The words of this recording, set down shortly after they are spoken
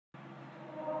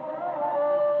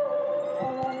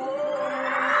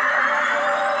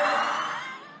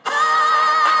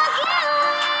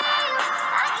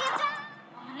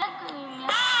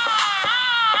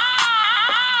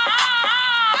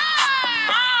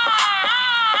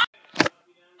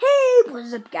Hey,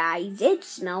 what's up guys?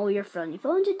 It's Mel, your friendly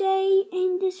phone. Today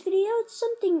in this video, it's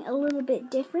something a little bit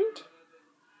different.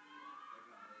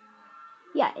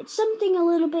 Yeah, it's something a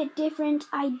little bit different.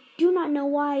 I do not know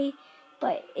why,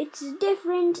 but it's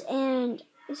different. And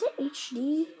is it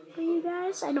HD for you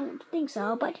guys? I don't think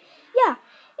so, but yeah,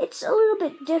 it's a little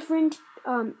bit different.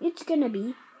 It's gonna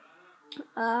be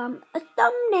a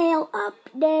thumbnail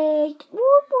update.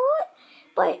 What?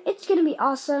 But it's gonna be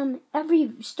awesome.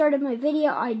 Every start of my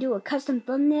video, I do a custom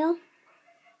thumbnail,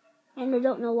 and I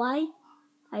don't know why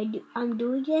I'm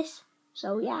doing this.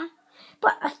 So yeah,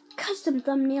 but a custom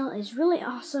thumbnail is really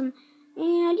awesome,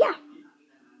 and yeah.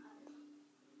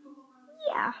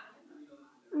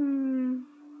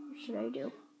 What should I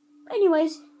do?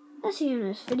 Anyways, let's see you in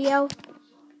this video.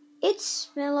 It's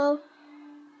Mellow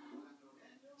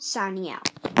signing out.